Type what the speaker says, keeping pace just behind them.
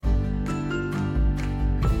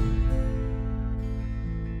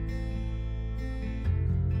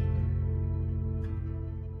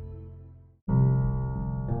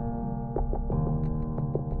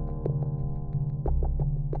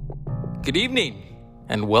Good evening,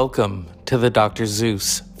 and welcome to the Dr.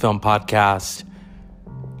 Zeus Film Podcast.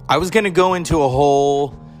 I was going to go into a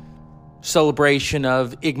whole celebration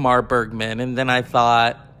of Ingmar Bergman, and then I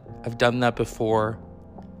thought, I've done that before.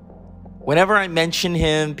 Whenever I mention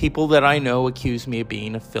him, people that I know accuse me of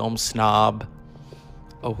being a film snob.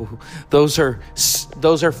 Oh, those are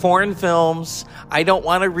foreign films. I don't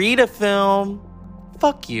want to read a film.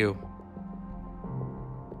 Fuck you.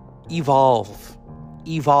 Evolve.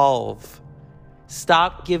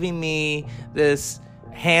 Stop giving me this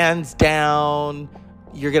hands down,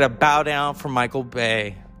 you're going to bow down for Michael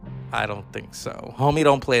Bay. I don't think so. Homie,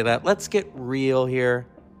 don't play that. Let's get real here.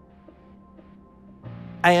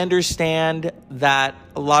 I understand that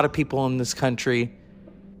a lot of people in this country,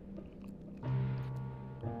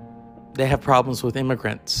 they have problems with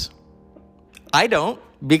immigrants. I don't,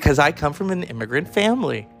 because I come from an immigrant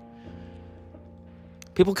family.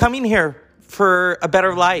 People coming here for a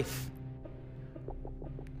better life.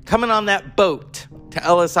 Coming on that boat to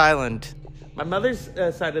Ellis Island. My mother's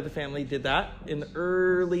side of the family did that in the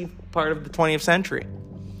early part of the 20th century.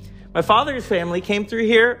 My father's family came through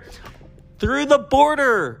here through the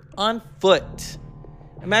border on foot.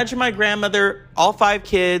 Imagine my grandmother, all 5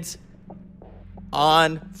 kids,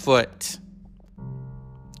 on foot.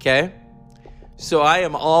 Okay? So I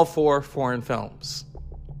am all for foreign films.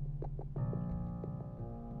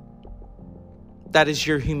 That is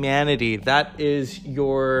your humanity. That is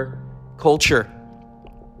your culture.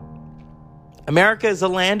 America is a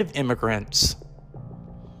land of immigrants.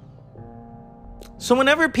 So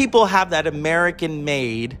whenever people have that American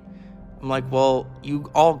made, I'm like, well,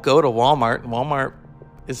 you all go to Walmart, and Walmart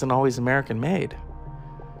isn't always American made.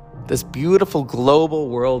 This beautiful global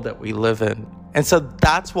world that we live in. And so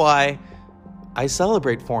that's why I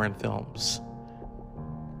celebrate foreign films.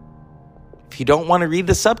 If you don't want to read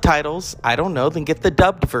the subtitles, I don't know, then get the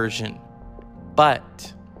dubbed version.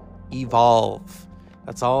 But evolve.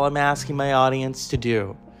 That's all I'm asking my audience to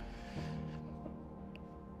do.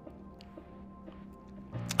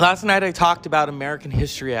 Last night I talked about American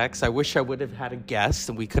History X. I wish I would have had a guest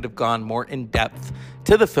and we could have gone more in depth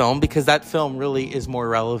to the film, because that film really is more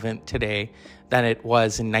relevant today than it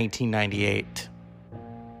was in 1998.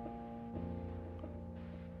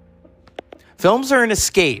 Films are an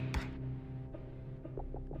escape.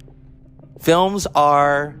 Films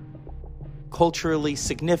are culturally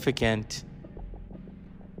significant,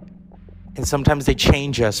 and sometimes they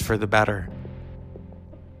change us for the better.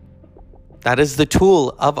 That is the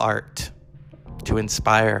tool of art, to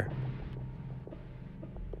inspire.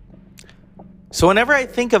 So whenever I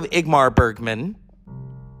think of Ingmar Bergman,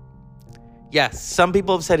 yes, some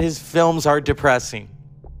people have said his films are depressing.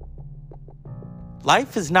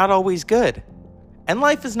 Life is not always good. And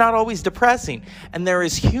life is not always depressing. And there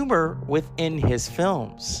is humor within his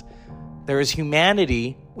films. There is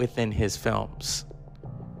humanity within his films.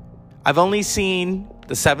 I've only seen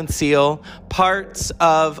The Seventh Seal, parts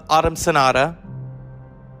of Autumn Sonata.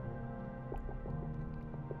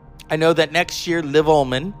 I know that next year, Liv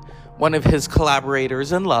Ullmann, one of his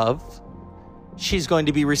collaborators in Love, she's going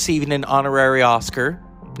to be receiving an honorary Oscar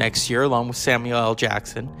next year, along with Samuel L.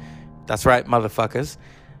 Jackson. That's right, motherfuckers.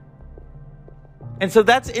 And so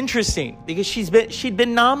that's interesting, because she'd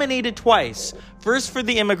been nominated twice. First for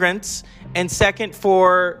The Immigrants, and second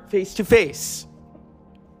for Face to Face.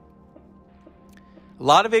 A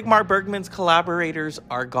lot of Ingmar Bergman's collaborators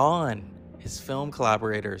are gone, his film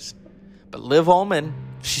collaborators. But Liv Ullmann,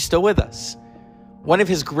 she's still with us. One of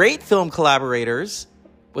his great film collaborators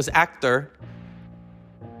was actor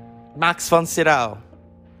Max von Sydow.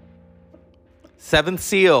 Seventh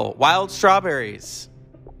Seal, Wild Strawberries,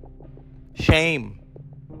 Shame.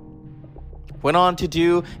 Went on to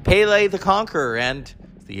do Pele the Conqueror and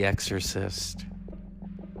The Exorcist.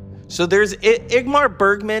 So Ingmar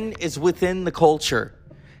Bergman is within the culture.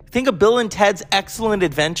 Think of Bill and Ted's Excellent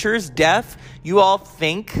Adventures, Death. You all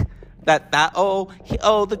think that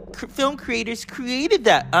the film creators created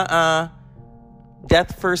that.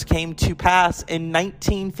 Death first came to pass in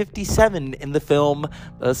 1957 in the film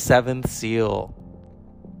The Seventh Seal.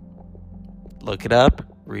 Look it up,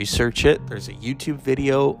 research it. There's a YouTube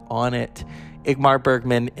video on it. Ingmar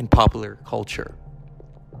Bergman in popular culture.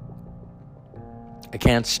 I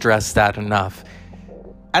can't stress that enough.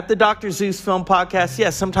 At the Dr. Zeus Film Podcast,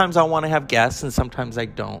 yes, sometimes I want to have guests and sometimes I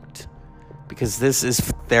don't, because this is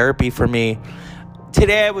therapy for me.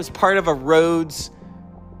 Today I was part of a Rhodes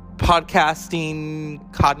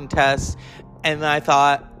podcasting contest, and I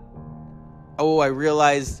thought, I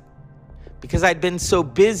realized because I'd been so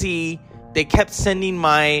busy, they kept sending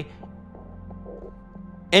my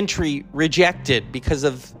entry rejected because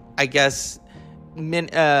of, I guess,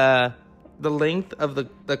 the length of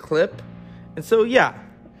the clip. And so, yeah.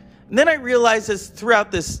 And then I realized as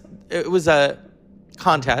throughout this, it was a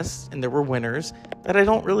contest and there were winners, that I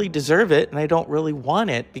don't really deserve it and I don't really want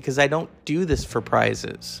it because I don't do this for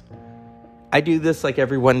prizes. I do this like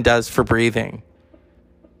everyone does for breathing.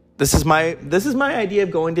 This is my idea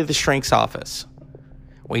of going to the shrink's office.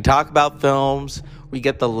 We talk about films, we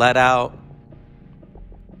get the let out.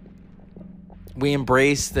 We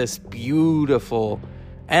embrace this beautiful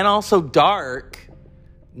and also dark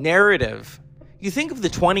narrative. You think of the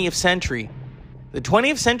 20th century. The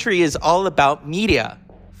 20th century is all about media,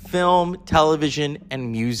 film, television,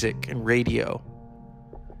 and music and radio.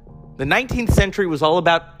 The 19th century was all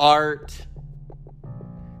about art,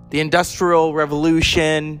 the Industrial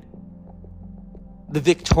Revolution, the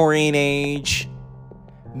Victorian Age,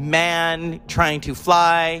 man trying to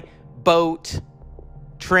fly, boat,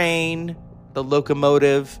 train, the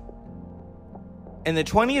locomotive. And the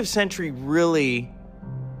 20th century really,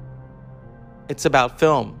 it's about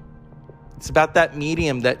film. It's about that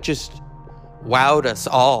medium that just wowed us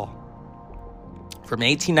all. From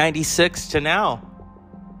 1896 to now.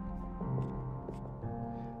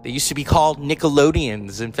 They used to be called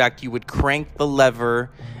Nickelodeons. In fact, you would crank the lever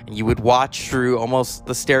and you would watch through almost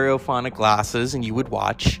the stereophonic glasses and you would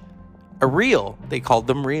watch a reel. They called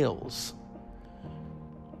them reels.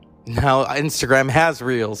 Now Instagram has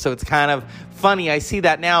reels, so it's kind of funny. I see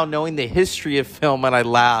that now knowing the history of film and I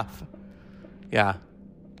laugh. Yeah.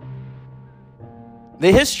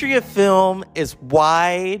 The history of film is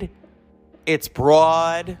wide, it's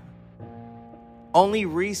broad. Only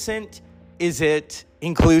recent is it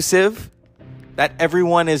inclusive, that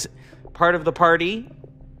everyone is part of the party.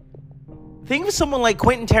 Think of someone like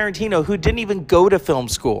Quentin Tarantino who didn't even go to film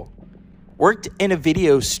school, worked in a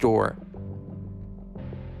video store.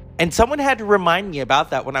 And someone had to remind me about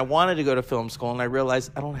that when I wanted to go to film school, and I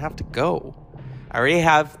realized I don't have to go. I already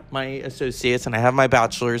have my associates and I have my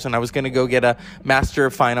bachelor's, and I was going to go get a Master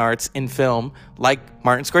of Fine Arts in film like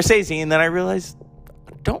Martin Scorsese, and then I realized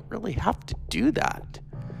I don't really have to do that.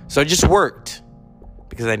 So I just worked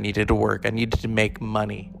because I needed to work. I needed to make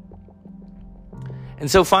money.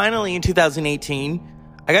 And so finally in 2018,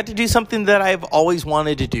 I got to do something that I've always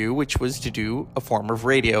wanted to do, which was to do a form of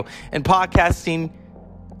radio. And podcasting,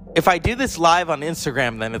 if I do this live on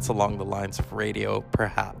Instagram, then it's along the lines of radio,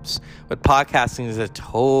 perhaps. But podcasting is a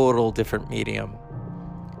total different medium.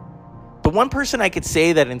 The one person I could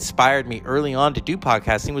say that inspired me early on to do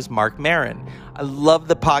podcasting was Mark Maron. I love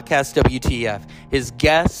the podcast WTF. His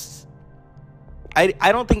guests,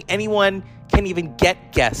 I don't think anyone can even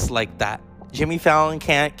get guests like that. Jimmy Fallon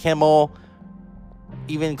can't, Kimmel,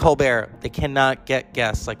 even Colbert, they cannot get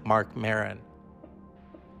guests like Mark Maron.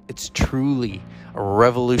 It's truly a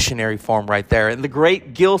revolutionary form right there. And the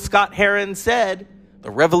great Gil Scott-Heron said,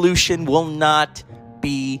 the revolution will not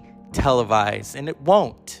be televised. And it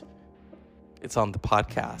won't. It's on the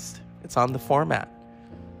podcast. It's on the format.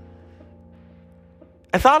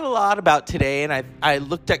 I thought a lot about today, and I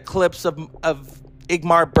looked at clips of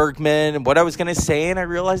Ingmar Bergman and what I was going to say, and I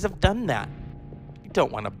realized I've done that. I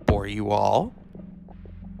don't want to bore you all.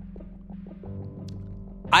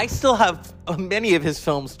 I still have many of his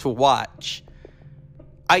films to watch.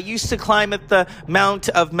 I used to climb at the Mount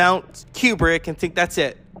Kubrick and think that's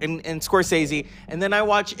it, and Scorsese. And then I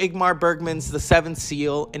watched Ingmar Bergman's The Seventh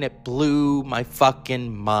Seal, and it blew my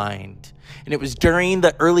fucking mind. And it was during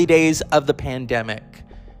the early days of the pandemic.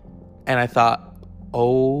 And I thought,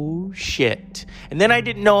 oh shit. And then I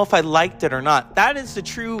didn't know if I liked it or not. That is the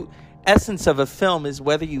true essence of a film, is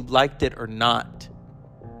whether you liked it or not.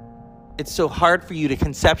 It's so hard for you to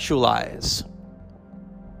conceptualize.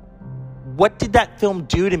 What did that film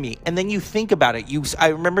do to me? And then you think about it. I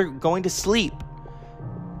remember going to sleep,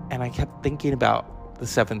 and I kept thinking about The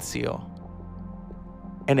Seventh Seal.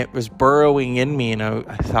 And it was burrowing in me, and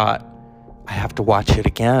I thought, I have to watch it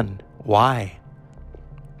again. Why?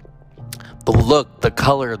 The look, the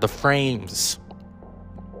color, the frames,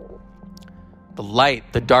 the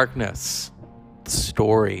light, the darkness, the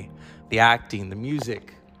story, the acting, the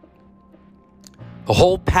music. The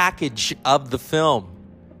whole package of the film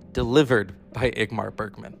delivered by Ingmar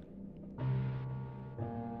Bergman.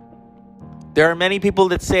 There are many people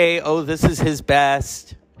that say, oh, this is his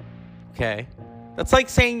best. Okay. That's like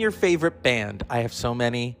saying your favorite band. I have so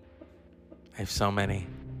many.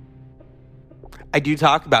 I do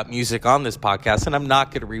talk about music on this podcast, and I'm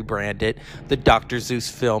not going to rebrand it the Dr. Zeus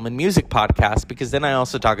Film and Music Podcast, because then I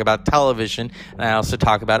also talk about television, and I also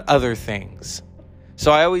talk about other things.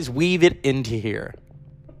 So I always weave it into here.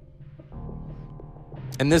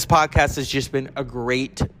 And this podcast has just been a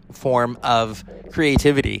great form of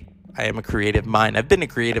creativity. I am a creative mind. I've been a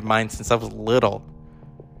creative mind since I was little.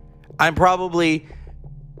 I'm probably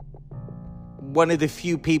one of the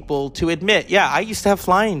few people to admit, yeah, I used to have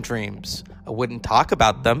flying dreams. I wouldn't talk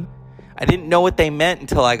about them. I didn't know what they meant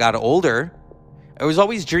until I got older. It was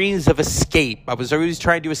always dreams of escape. I was always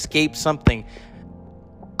trying to escape something.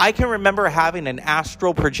 I can remember having an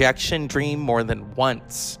astral projection dream more than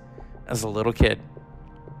once as a little kid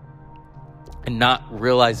and not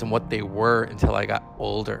realizing what they were until I got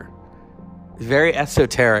older. Very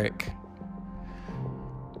esoteric.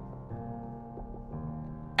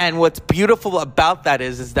 And what's beautiful about that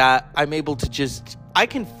is that I'm able to I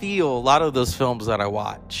can feel a lot of those films that I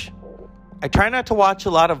watch. I try not to watch a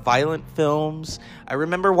lot of violent films. I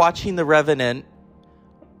remember watching The Revenant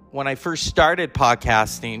when I first started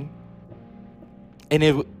podcasting. And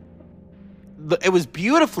it was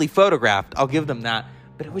beautifully photographed. I'll give them that.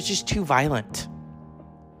 But it was just too violent.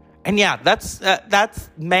 And yeah, that's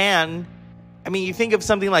man. I mean, you think of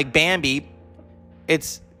something like Bambi.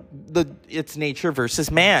 It's nature versus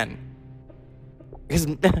man. Because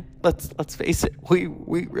let's face it, we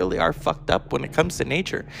really are fucked up when it comes to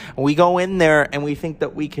nature. And we go in there and we think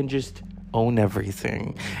that we can just own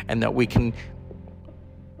everything and that we can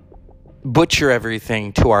butcher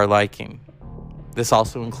everything to our liking. This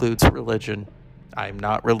also includes religion. I'm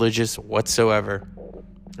not religious whatsoever.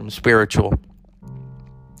 I'm spiritual.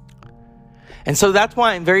 And so that's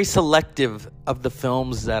why I'm very selective of the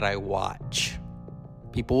films that I watch.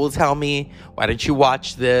 People will tell me, why don't you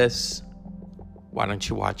watch this? Why don't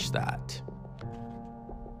you watch that?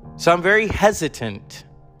 So I'm very hesitant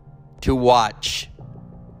to watch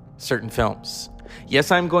certain films.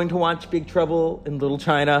 Yes, I'm going to watch Big Trouble in Little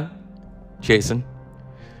China, Jason,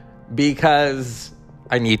 because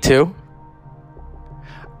I need to.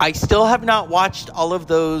 I still have not watched all of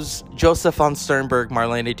those Joseph von Sternberg,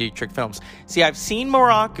 Marlene Dietrich films. See, I've seen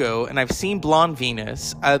Morocco and I've seen Blonde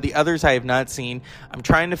Venus. The others I have not seen. I'm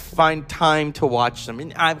trying to find time to watch them.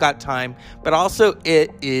 And I've got time. But also it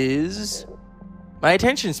is my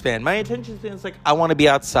attention span. My attention span is like, I want to be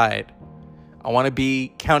outside. I want to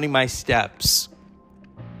be counting my steps.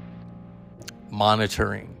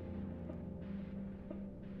 Monitoring.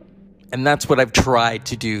 And that's what I've tried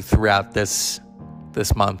to do throughout this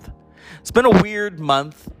month. It's been a weird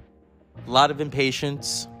month. A lot of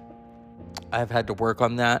impatience. I've had to work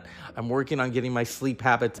on that. I'm working on getting my sleep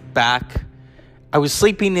habits back. I was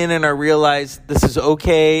sleeping in and I realized this is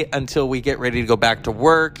okay until we get ready to go back to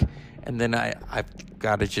work. And then I've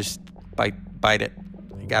got to just bite it.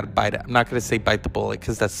 I got to bite it. I'm not going to say bite the bullet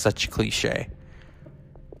because that's such a cliche.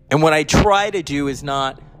 And what I try to do is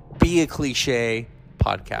not be a cliche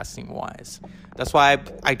podcasting wise. That's why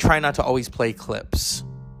I try not to always play clips.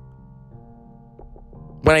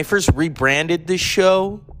 When I first rebranded this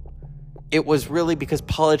show, it was really because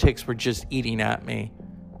politics were just eating at me.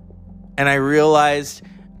 And I realized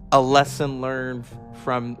a lesson learned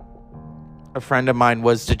from a friend of mine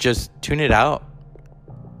was to just tune it out.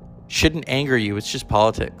 Shouldn't anger you. It's just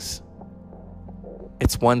politics.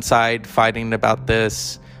 It's one side fighting about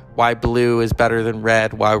this. Why blue is better than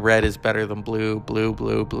red. Why red is better than blue.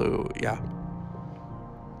 Blue. Yeah.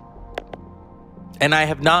 And I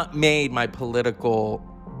have not made my political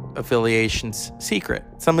affiliations secret.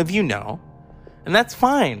 Some of you know. And that's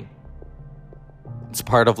fine. It's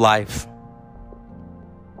part of life.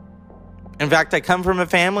 In fact, I come from a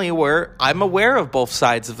family where I'm aware of both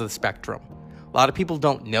sides of the spectrum. A lot of people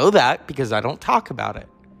don't know that because I don't talk about it.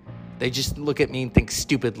 They just look at me and think,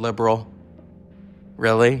 stupid liberal.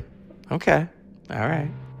 Really? Okay. All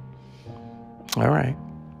right.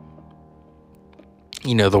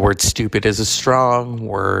 You know, the word stupid is a strong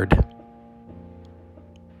word.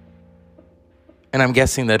 And I'm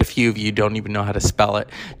guessing that a few of you don't even know how to spell it.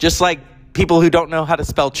 Just like people who don't know how to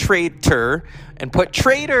spell traitor and put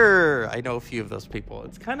traitor. I know a few of those people.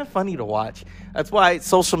 It's kind of funny to watch. That's why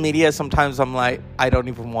social media, sometimes I'm like, I don't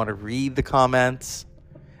even want to read the comments.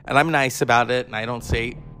 And I'm nice about it. And I don't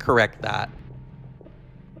say, correct that.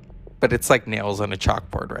 But it's like nails on a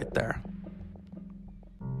chalkboard right there.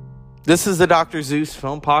 This is the Dr. Zeus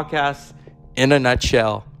Film Podcast in a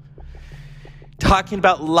nutshell. Talking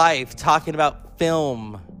about life, talking about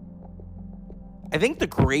film. I think the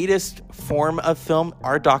greatest form of film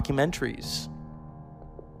are documentaries.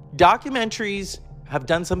 Documentaries have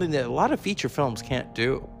done something that a lot of feature films can't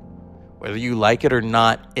do. Whether you like it or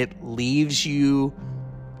not, it leaves you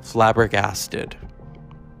flabbergasted.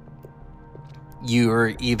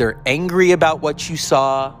 You're either angry about what you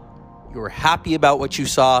saw, you're happy about what you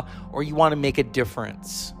saw, or you want to make a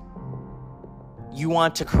difference. You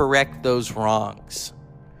want to correct those wrongs.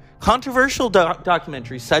 Controversial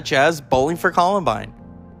documentaries such as Bowling for Columbine.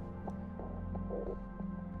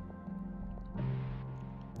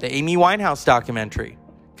 The Amy Winehouse documentary.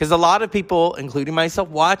 Because a lot of people, including myself,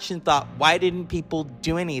 watched and thought, why didn't people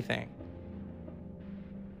do anything?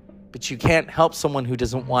 But you can't help someone who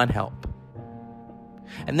doesn't want help.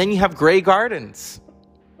 And then you have Grey Gardens.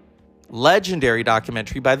 Legendary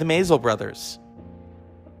documentary by the Maisel brothers.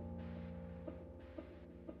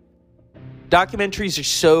 Documentaries are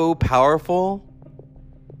so powerful.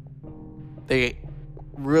 They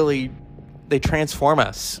transform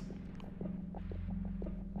us.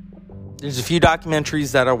 There's a few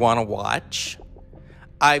documentaries that I want to watch.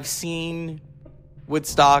 I've seen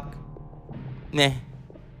Woodstock.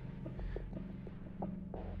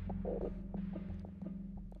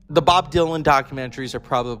 The Bob Dylan documentaries are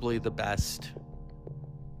probably the best.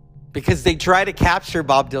 Because they try to capture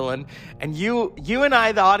Bob Dylan. And you and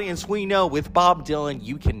I, the audience, we know with Bob Dylan,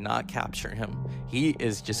 you cannot capture him. He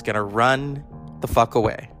is just going to run the fuck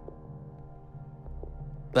away.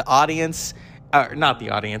 The audience, not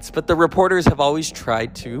the audience, but the reporters have always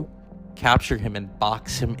tried to capture him and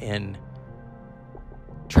box him in.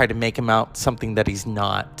 Try to make him out something that he's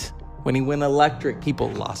not. When he went electric, people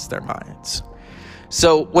lost their minds.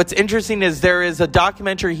 So what's interesting is there is a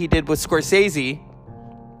documentary he did with Scorsese.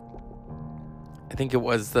 I think it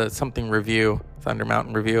was the something review, Thunder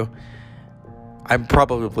Mountain Review. I'm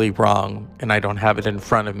probably wrong, and I don't have it in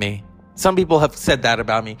front of me. Some people have said that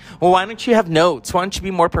about me. Well, why don't you have notes? Why don't you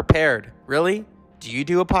be more prepared? Really? Do you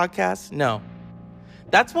do a podcast? No.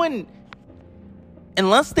 That's when,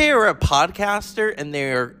 unless they are a podcaster and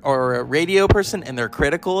or a radio person and they're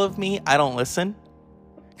critical of me, I don't listen.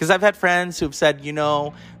 Because I've had friends who have said,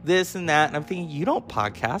 this and that. And I'm thinking, you don't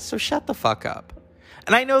podcast, so shut the fuck up.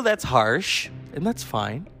 And I know that's harsh, and that's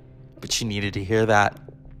fine. But you needed to hear that.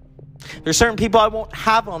 There's certain people I won't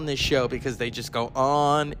have on this show because they just go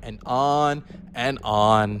on and on and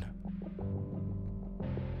on.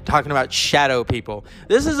 Talking about shadow people.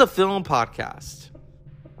 This is a film podcast,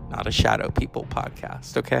 not a shadow people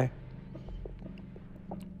podcast, okay?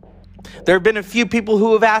 There have been a few people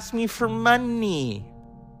who have asked me for money.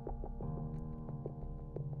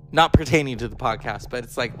 Not pertaining to the podcast, but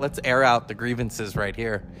it's like, let's air out the grievances right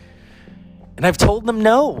here. And I've told them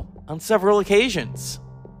no on several occasions.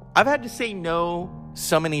 I've had to say no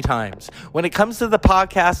so many times. When it comes to the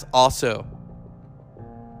podcast also,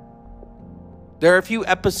 there are a few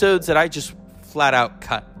episodes that I just flat out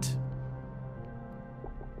cut.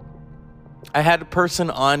 I had a person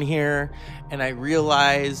on here and I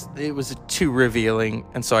realized it was too revealing,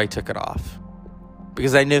 and so I took it off.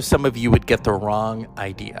 Because I knew some of you would get the wrong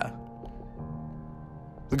idea.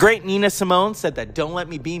 The great Nina Simone said that "Don't Let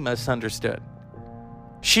Me Be Misunderstood."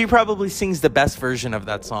 She probably sings the best version of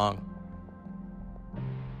that song.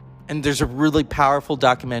 And there's a really powerful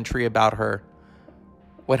documentary about her.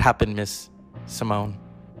 What happened, Miss Simone?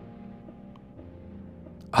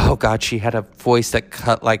 Oh God, she had a voice that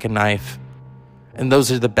cut like a knife. And those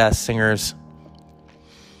are the best singers.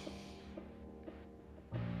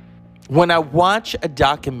 When I watch a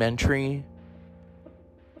documentary,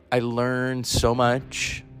 I learn so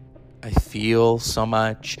much. I feel so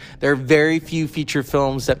much. There are very few feature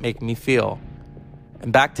films that make me feel.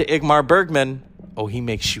 And back to Ingmar Bergman, he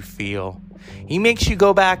makes you feel. He makes you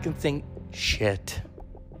go back and think, shit.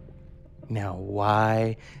 Now,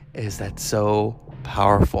 why is that so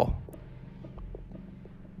powerful?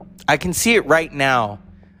 I can see it right now.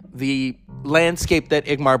 The landscape that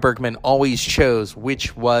Ingmar Bergman always chose,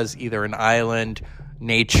 which was either an island,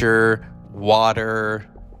 nature, water,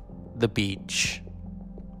 the beach,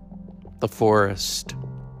 the forest,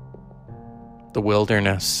 the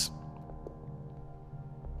wilderness.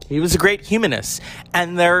 He was a great humanist.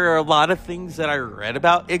 And there are a lot of things that I read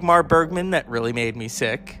about Ingmar Bergman that really made me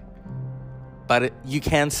sick. But you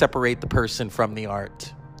can separate the person from the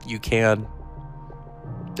art. You can.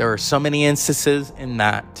 There are so many instances in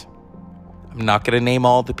that. I'm not going to name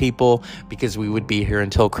all the people because we would be here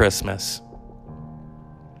until Christmas.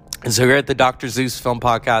 And so here at the Dr. Zeus Film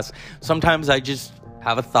Podcast, sometimes I just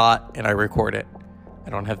have a thought and I record it. I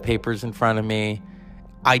don't have papers in front of me.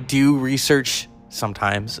 I do research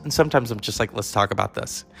sometimes, and sometimes I'm just like, let's talk about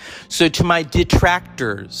this. So to my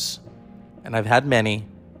detractors, and I've had many,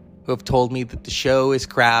 who have told me that the show is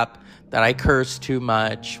crap, that I curse too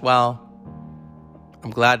much, well,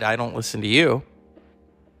 I'm glad I don't listen to you.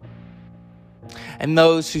 And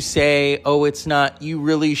those who say, it's not, you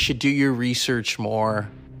really should do your research more.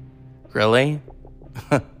 Really?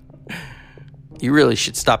 You really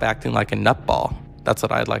should stop acting like a nutball. That's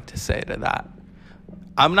what I'd like to say to that.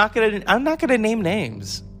 I'm not gonna name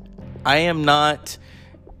names. I am not.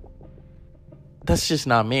 That's just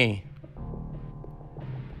not me.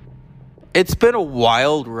 It's been a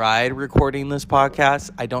wild ride recording this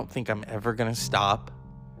podcast. I don't think I'm ever going to stop.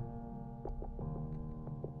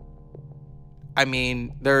 I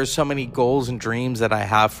mean, there are so many goals and dreams that I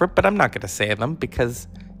have for it, but I'm not going to say them because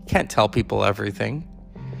you can't tell people everything.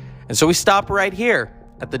 And so we stop right here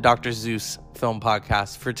at the Dr. Zeus Film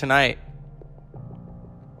Podcast for tonight.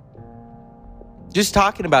 Just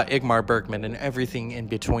talking about Ingmar Bergman and everything in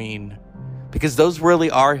between, because those really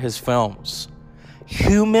are his films.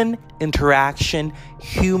 Human interaction,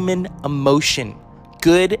 human emotion,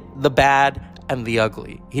 good, the bad, and the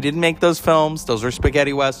ugly. He didn't make those films. Those were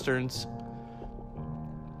spaghetti westerns.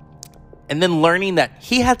 And then learning that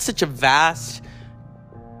he had such a vast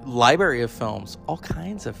library of films, all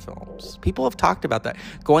kinds of films. People have talked about that.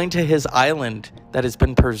 Going to his island that has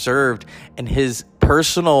been preserved and his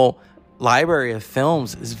personal library of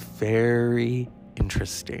films is very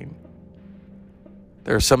interesting.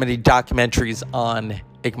 There are so many documentaries on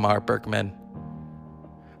Ingmar Bergman,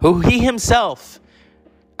 who he himself,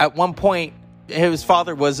 at one point, his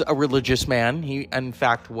father was a religious man. He, in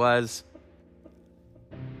fact, was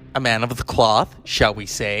a man of the cloth, shall we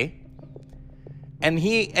say. And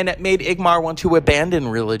it made Ingmar want to abandon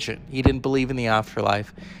religion. He didn't believe in the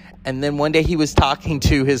afterlife. And then one day he was talking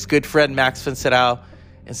to his good friend Max von Sydow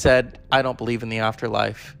and said, I don't believe in the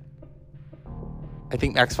afterlife. I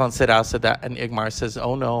think Max von Sydow said that, and Ingmar says,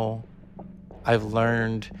 oh no, I've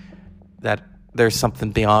learned that there's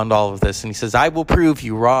something beyond all of this. And he says, I will prove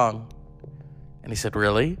you wrong. And he said,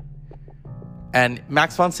 really? And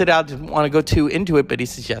Max von Sydow didn't want to go too into it, but he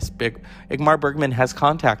says, yes, Ingmar Bergman has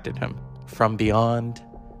contacted him from beyond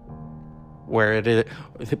where it is,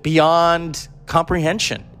 beyond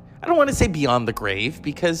comprehension. I don't want to say beyond the grave,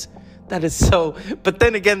 because that is so, but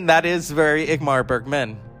then again, that is very Ingmar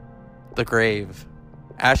Bergman, the grave.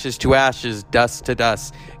 Ashes to ashes, dust to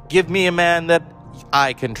dust. Give me a man that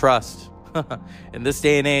I can trust. In this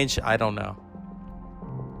day and age, I don't know.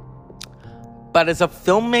 But as a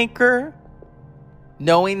filmmaker,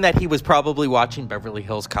 knowing that he was probably watching Beverly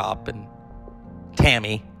Hills Cop and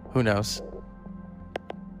Tammy, who knows?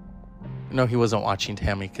 No, he wasn't watching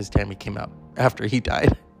Tammy because Tammy came out after he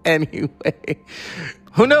died. Anyway,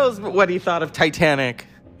 who knows what he thought of Titanic?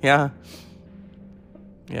 Yeah.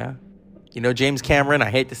 You know, James Cameron, I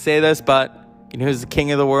hate to say this, but you know who's the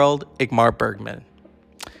king of the world? Ingmar Bergman.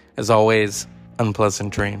 As always,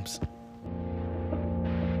 unpleasant dreams.